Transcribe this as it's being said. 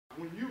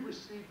When you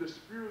receive the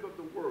spirit of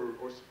the word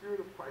or spirit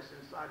of Christ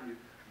inside of you,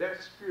 that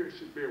spirit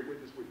should bear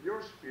witness with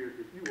your spirit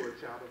if you are a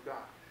child of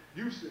God.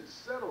 You should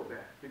settle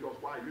that because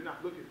why? You're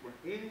not looking for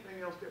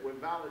anything else that will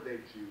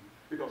validate you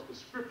because the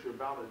scripture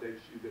validates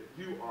you that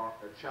you are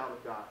a child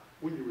of God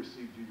when you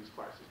receive Jesus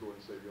Christ as Lord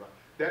and Savior.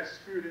 That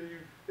spirit in you,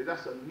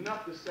 that's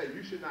enough to say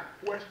you should not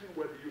question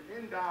whether you're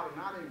in God or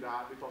not in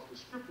God because the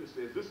scripture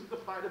says this is the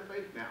fight of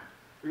faith now.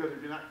 Because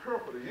if you're not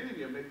careful, the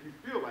enemy will make you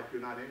feel like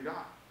you're not in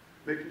God.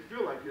 Make you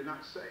feel like you're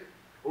not saved.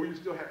 Or you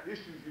still have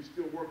issues you're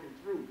still working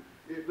through.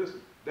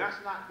 Listen, that's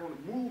not going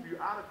to move you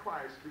out of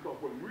Christ because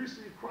when we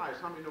receive Christ,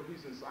 how many know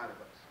he's inside of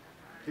us?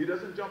 He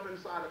doesn't jump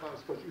inside of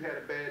us because you had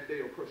a bad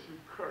day or because you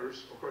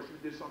cursed or because you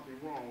did something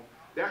wrong.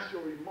 That's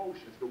your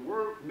emotions. The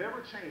word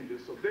never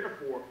changes. So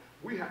therefore,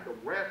 we have to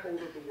grab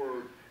hold of the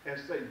word and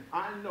say,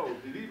 I know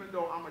that even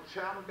though I'm a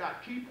child of God,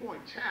 key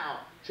point, child.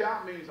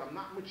 Child means I'm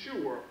not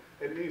mature.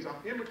 It means I'm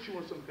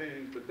immature in some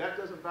things, but that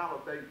doesn't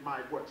validate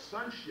my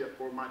sonship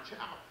or my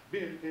child.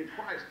 Being in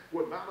Christ,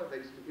 what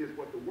validates me is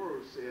what the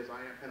word says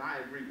I am, and I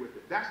agree with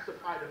it. That's the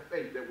fight of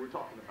faith that we're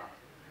talking about.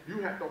 You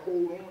have to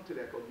hold on to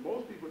that because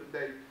most people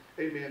today,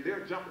 amen,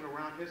 they're jumping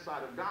around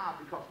inside of God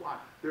because why?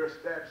 They're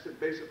established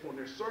based upon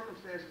their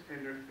circumstances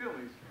and their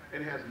feelings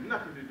and it has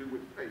nothing to do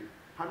with faith.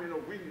 How many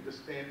know we need to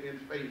stand in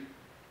faith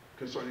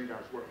concerning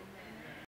God's word?